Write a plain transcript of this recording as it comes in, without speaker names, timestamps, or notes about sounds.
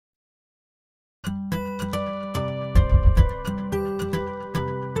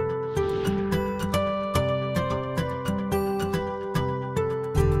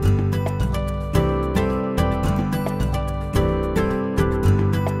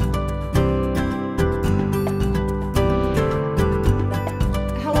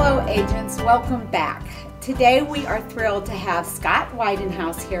agents, welcome back. Today we are thrilled to have Scott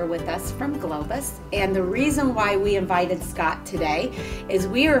Widenhouse here with us from Globus, and the reason why we invited Scott today is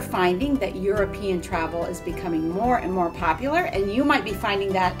we are finding that European travel is becoming more and more popular, and you might be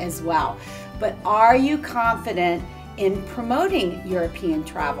finding that as well. But are you confident in promoting European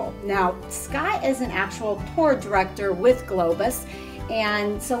travel? Now, Scott is an actual tour director with Globus,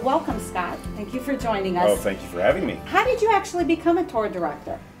 and so welcome, Scott. Thank you for joining us. Oh, thank you for having me. How did you actually become a tour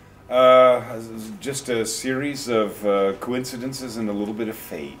director? Just a series of coincidences and a little bit of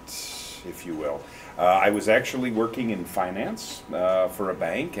fate, if you will. I was actually working in finance for a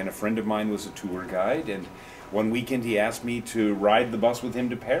bank, and a friend of mine was a tour guide, and one weekend he asked me to ride the bus with him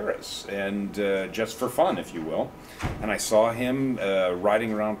to Paris, and just for fun, if you will. And I saw him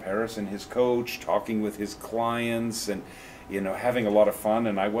riding around Paris in his coach, talking with his clients, and having a lot of fun,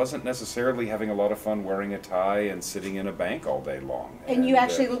 and I wasn't necessarily having a lot of fun wearing a tie and sitting in a bank all day long. And you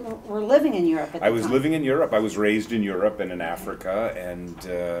actually were living in Europe at the time. I was living in Europe. I was raised in Europe and in Africa, and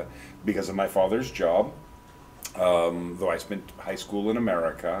because of my father's job, though I spent high school in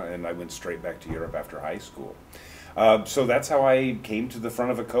America, and I went straight back to Europe after high school. So that's how I came to the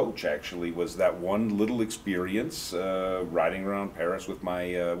front of a coach, actually, was that one little experience riding around Paris with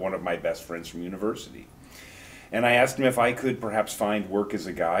my one of my best friends from university. And I asked him if I could perhaps find work as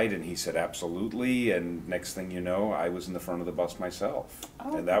a guide, and he said absolutely, and next thing you know, I was in the front of the bus myself.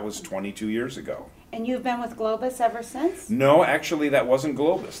 Oh. And that was 22 years ago. And you've been with Globus ever since? No, actually that wasn't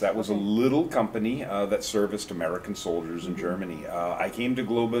Globus. That was a little company that serviced American soldiers in Germany. I came to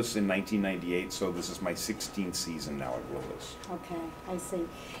Globus in 1998, so this is my 16th season now at Globus. Okay, I see.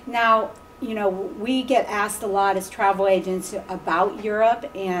 Now, we get asked a lot as travel agents about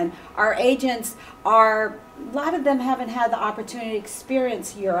Europe, and our agents a lot of them haven't had the opportunity to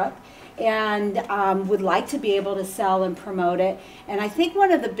experience Europe and would like to be able to sell and promote it. And I think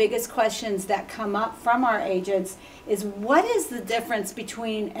one of the biggest questions that come up from our agents is, what is the difference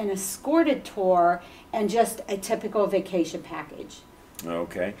between an escorted tour and just a typical vacation package?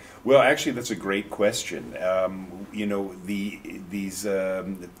 Okay. Well, actually, that's a great question. These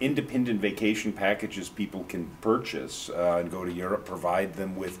independent vacation packages people can purchase and go to Europe provide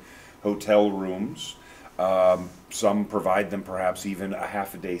them with hotel rooms. Some provide them perhaps even a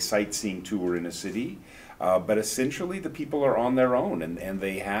half-a-day sightseeing tour in a city. But essentially, the people are on their own, and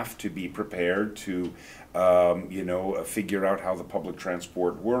they have to be prepared to, figure out how the public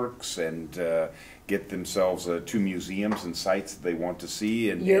transport works and get themselves to museums and sites that they want to see.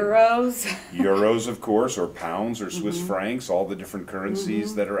 And euros. And euros, of course, or pounds or Swiss francs, all the different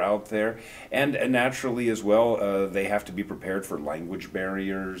currencies that are out there. And naturally, as well, they have to be prepared for language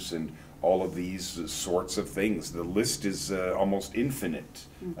barriers and all of these sorts of things. The list is almost infinite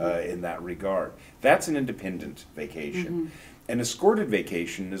in that regard. That's an independent vacation. An escorted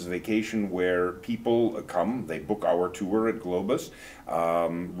vacation is a vacation where people come, they book our tour at Globus,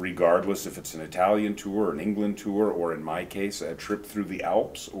 regardless if it's an Italian tour, an England tour, or in my case, a trip through the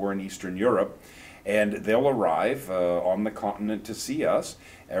Alps or in Eastern Europe. And they'll arrive on the continent to see us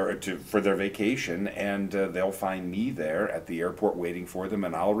for their vacation, and they'll find me there at the airport waiting for them,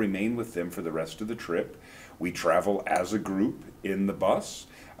 and I'll remain with them for the rest of the trip. We travel as a group in the bus.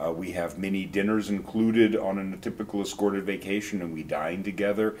 We have many dinners included on a typical escorted vacation, and we dine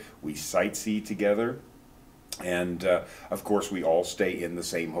together, we sightsee together, and of course we all stay in the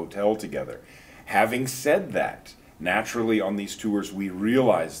same hotel together. Having said that, naturally, on these tours, we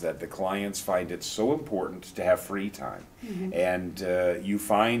realize that the clients find it so important to have free time. And you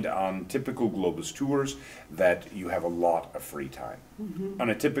find on typical Globus tours that you have a lot of free time.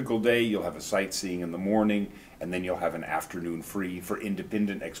 On a typical day, you'll have a sightseeing in the morning, and then you'll have an afternoon free for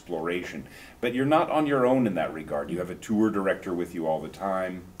independent exploration. But you're not on your own in that regard. You have a tour director with you all the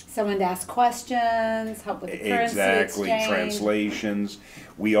time. Someone to ask questions, help with the currency exchange. Translations.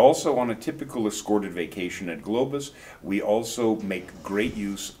 We also, on a typical escorted vacation at Globus, we also make great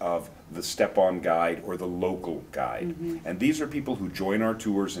use of the step-on guide or the local guide. And these are people who join our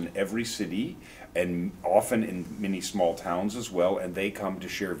tours in every city and often in many small towns as well, and they come to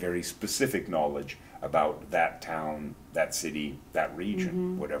share very specific knowledge about that town, that city, that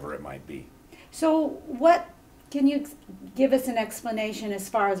region, whatever it might be. So can you give us an explanation as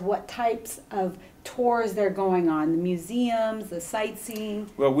far as what types of tours they're going on, the museums, the sightseeing?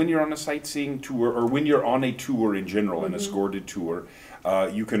 Well, when you're on a sightseeing tour, or when you're on a tour in general, an escorted tour,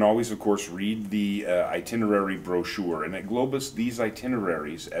 you can always, of course, read the itinerary brochure. And at Globus, these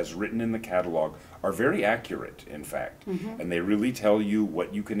itineraries, as written in the catalog, are very accurate, in fact. And they really tell you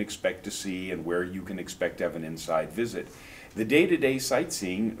what you can expect to see and where you can expect to have an inside visit. The day-to-day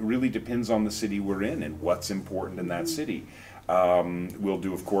sightseeing really depends on the city we're in and what's important in that city. We'll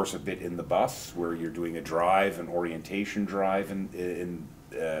do, of course, a bit in the bus where you're doing a drive, an orientation drive, and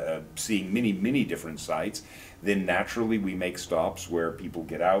seeing many different sites. Then naturally we make stops where people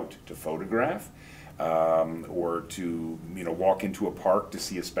get out to photograph, or to walk into a park to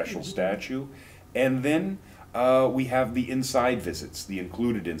see a special statue. And then we have the inside visits, the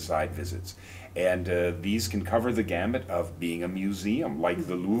included inside visits. And these can cover the gamut of being a museum, like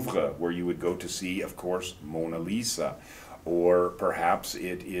the Louvre, where you would go to see, of course, Mona Lisa. Or perhaps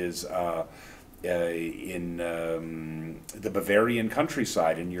it is in the Bavarian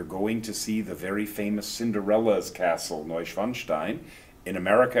countryside, and you're going to see the very famous Cinderella's castle, Neuschwanstein. In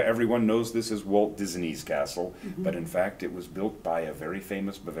America, everyone knows this as Walt Disney's castle, but in fact it was built by a very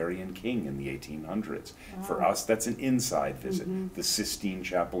famous Bavarian king in the 1800s. Wow. For us, that's an inside visit. The Sistine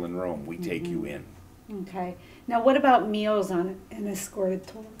Chapel in Rome, we take you in. Okay. Now what about meals on an escorted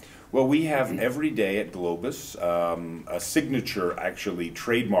tour? Well, we have every day at Globus, a signature, actually,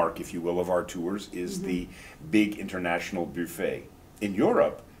 trademark, if you will, of our tours is the big international buffet. In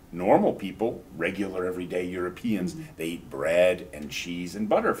Europe, normal people, regular everyday Europeans, they eat bread and cheese and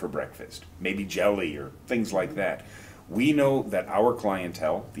butter for breakfast, maybe jelly or things like that. We know that our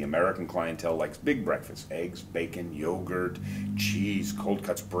clientele, the American clientele, likes big breakfast: eggs, bacon, yogurt, cheese, cold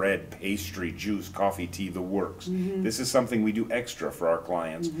cuts, bread, pastry, juice, coffee, tea, the works. This is something we do extra for our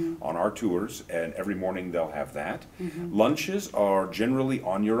clients on our tours, and every morning they'll have that. Lunches are generally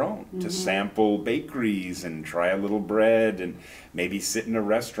on your own to sample bakeries and try a little bread and maybe sit in a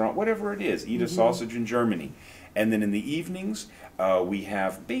restaurant, whatever it is, eat a sausage in Germany. And then in the evenings, we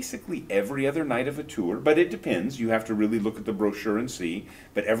have basically every other night of a tour, but it depends. You have to really look at the brochure and see.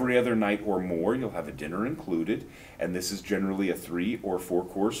 But every other night or more, you'll have a dinner included. And this is generally a 3 or 4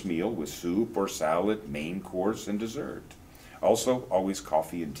 course meal with soup or salad, main course, and dessert. Also, always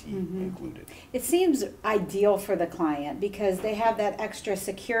coffee and tea included. It seems ideal for the client because they have that extra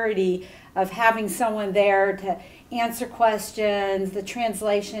security of having someone there to answer questions, the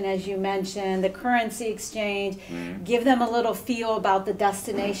translation, as you mentioned, the currency exchange, give them a little feel about the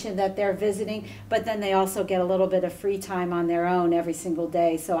destination that they're visiting, but then they also get a little bit of free time on their own every single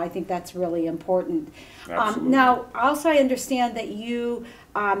day. So I think that's really important. Now, also I understand that you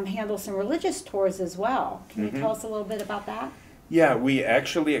handle some religious tours as well. Can you tell us a little bit about that? Yeah, we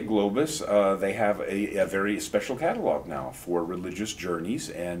actually at Globus, they have a very special catalog now for religious journeys,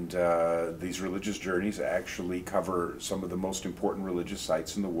 and these religious journeys actually cover some of the most important religious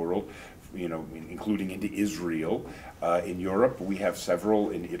sites in the world, including into Israel. In Europe, we have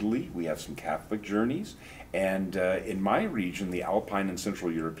several. In Italy, we have some Catholic journeys. And in my region, the Alpine and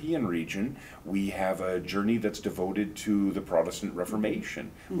Central European region, we have a journey that's devoted to the Protestant Reformation,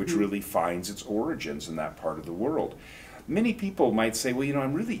 which really finds its origins in that part of the world. Many people might say, well,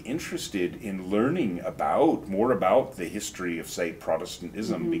 I'm really interested in learning more about the history of, say,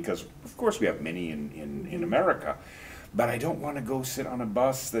 Protestantism, because, of course, we have many in America. But I don't want to go sit on a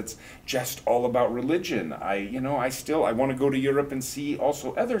bus that's just all about religion. I want to go to Europe and see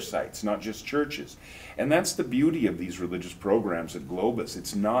also other sites, not just churches. And that's the beauty of these religious programs at Globus.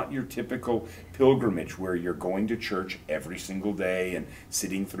 It's not your typical pilgrimage where you're going to church every single day and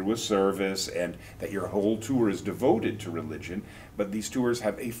sitting through a service and that your whole tour is devoted to religion. But these tours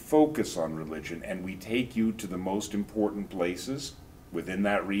have a focus on religion, and we take you to the most important places within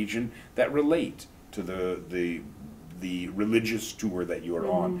that region that relate to the religious tour that you're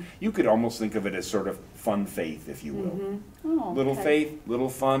on. You could almost think of it as sort of fun faith, if you will. Oh, little faith, little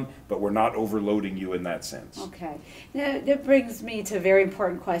fun, but we're not overloading you in that sense. Okay. Now, that brings me to a very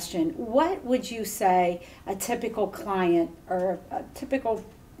important question. What would you say a typical client or a typical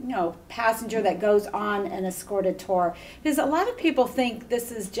passenger that goes on an escorted tour? Because a lot of people think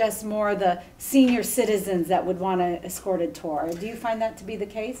this is just more the senior citizens that would want an escorted tour. Do you find that to be the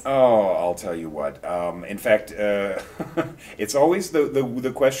case? Oh, I'll tell you what. In fact, it's always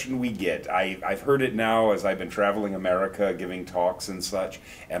the question we get. I've heard it now as I've been traveling America, giving talks and such,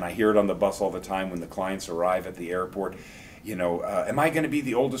 and I hear it on the bus all the time when the clients arrive at the airport. Am I going to be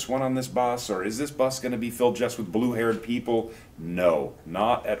the oldest one on this bus, or is this bus going to be filled just with blue-haired people? No,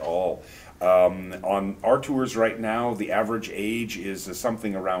 not at all. On our tours right now, the average age is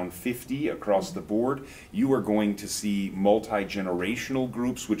something around 50 across the board. You are going to see multi-generational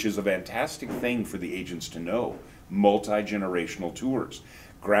groups, which is a fantastic thing for the agents to know. Multi-generational tours.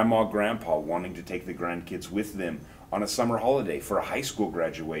 Grandma, grandpa wanting to take the grandkids with them on a summer holiday for a high school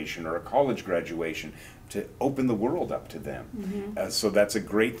graduation or a college graduation, to open the world up to them. So that's a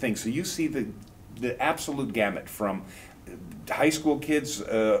great thing. So you see the absolute gamut from high school kids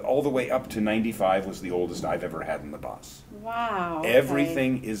all the way up to 95 was the oldest I've ever had in the bus. Wow. Okay.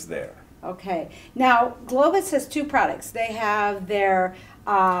 Everything is there. Okay. Now, Globus has two products. They have their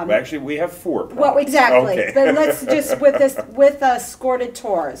Well, actually, we have 4 products. well, exactly. Okay. But let's just with escorted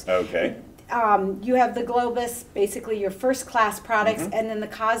tours. Okay. You have the Globus, basically your first class products, and then the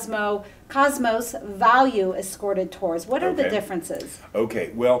Cosmos Value escorted tours. What are the differences?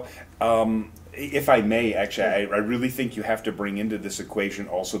 Okay. Well, if I may, actually, I really think you have to bring into this equation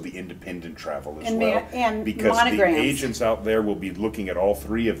also the independent travel as well. And because monograms. the agents out there will be looking at all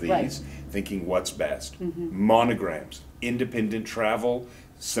 3 of these, thinking what's best. Monograms, independent travel,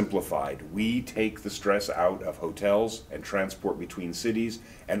 simplified. We take the stress out of hotels and transport between cities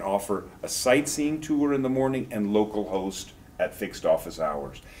and offer a sightseeing tour in the morning and local host at fixed office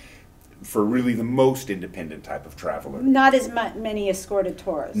hours for really the most independent type of traveler. Not as many escorted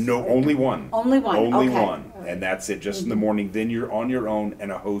tours. No, only one. Only one. Only okay. one. And that's it, just in the morning. Then you're on your own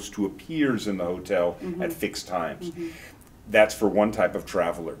and a host who appears in the hotel at fixed times. That's for one type of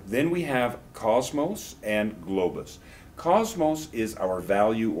traveler. Then we have Cosmos and Globus. Cosmos is our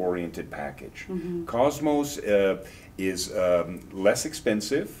value-oriented package. Cosmos is less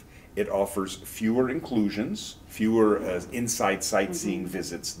expensive. It offers fewer inclusions, fewer inside sightseeing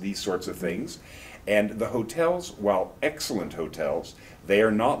visits, these sorts of things. And the hotels, while excellent hotels, they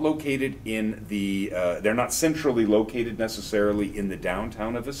are not located in the, they're not centrally located necessarily in the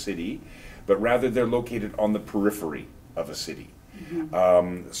downtown of a city, but rather they're located on the periphery of a city.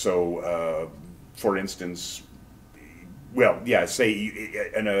 For instance, well, yeah, say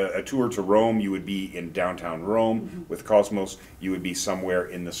in a tour to Rome, you would be in downtown Rome. With Cosmos, you would be somewhere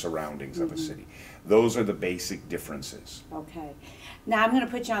in the surroundings of a city. Those are the basic differences. Okay. Now, I'm going to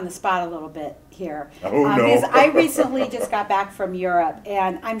put you on the spot a little bit here. Oh, no. Because I recently just got back from Europe,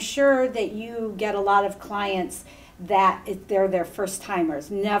 and I'm sure that you get a lot of clients that they're their first timers,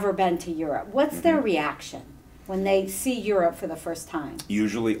 never been to Europe. What's their reaction when they see Europe for the first time?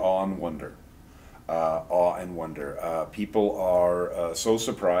 Usually awe and wonder. Awe and wonder. People are so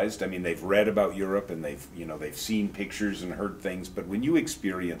surprised. I mean, they've read about Europe and they've seen pictures and heard things, but when you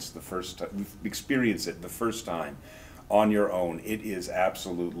experience it the first time on your own, it is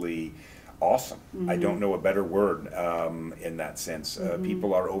absolutely awesome. I don't know a better word in that sense.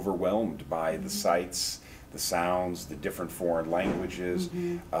 People are overwhelmed by the sights, the sounds, the different foreign languages.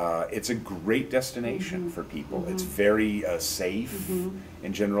 It's a great destination for people. It's very safe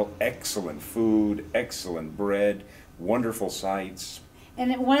in general. Excellent food, excellent bread, wonderful sights.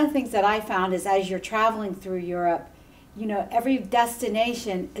 And one of the things that I found is as you're traveling through Europe, you know, every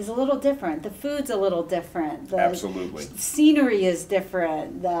destination is a little different. The food's a little different. The Absolutely. scenery is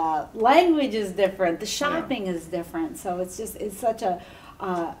different. The language is different. The shopping is different. So it's such a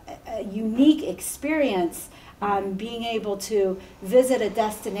unique experience being able to visit a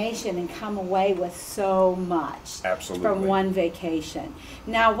destination and come away with so much from one vacation.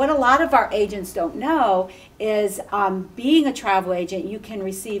 Now, what a lot of our agents don't know is being a travel agent, you can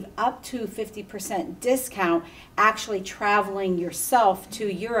receive up to 50% discount actually traveling yourself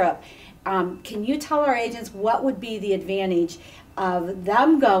to Europe. Can you tell our agents what would be the advantage of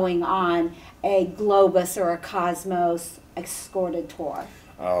them going on a Globus or a Cosmos escorted tour?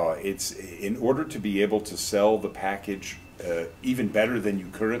 It's in order to be able to sell the package even better than you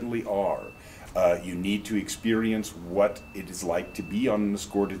currently are. You need to experience what it is like to be on an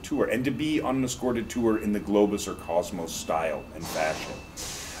escorted tour, and to be on an escorted tour in the Globus or Cosmos style and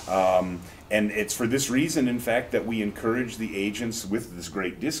fashion. And it's for this reason, in fact, that we encourage the agents with this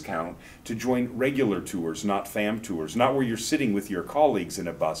great discount to join regular tours, not fam tours, not where you're sitting with your colleagues in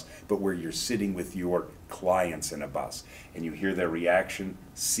a bus, but where you're sitting with your clients in a bus. And you hear their reaction,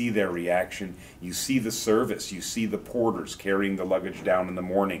 see their reaction, you see the service, you see the porters carrying the luggage down in the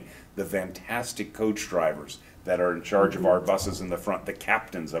morning, the fantastic coach drivers that are in charge of our buses in the front, the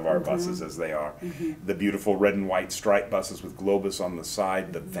captains of our buses as they are, the beautiful red and white striped buses with Globus on the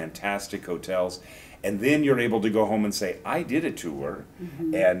side, the fantastic hotels. And then you're able to go home and say, I did a tour,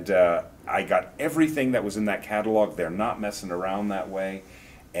 and I got everything that was in that catalog. They're not messing around that way,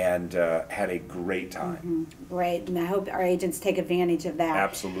 and had a great time. Great, and I hope our agents take advantage of that.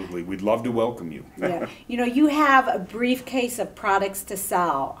 Absolutely. We'd love to welcome you. Yeah. You know, you have a briefcase of products to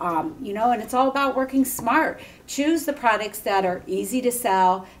sell, you know, and it's all about working smart. Choose the products that are easy to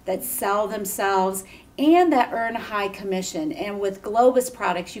sell, that sell themselves, and that earn a high commission. And with Globus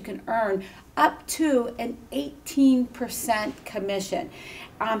products, you can earn up to an 18% commission.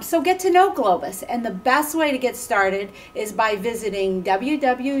 So get to know Globus, and the best way to get started is by visiting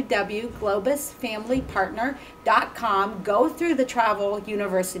www.globusfamilypartner.com. Go through the Travel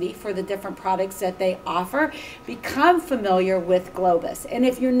University for the different products that they offer. Become familiar with Globus. And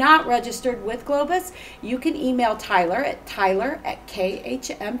if you're not registered with Globus, you can email Tyler at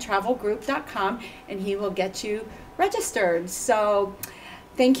khmtravelgroup.com, and he will get you registered. So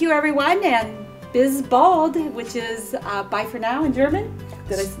thank you, everyone, and bis bald, which is bye for now in German.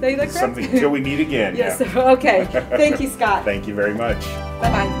 Did I say that correct? Something until we meet again. Yes, yeah. okay. Thank you, Scott. Thank you very much.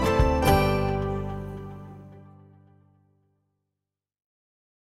 Bye-bye.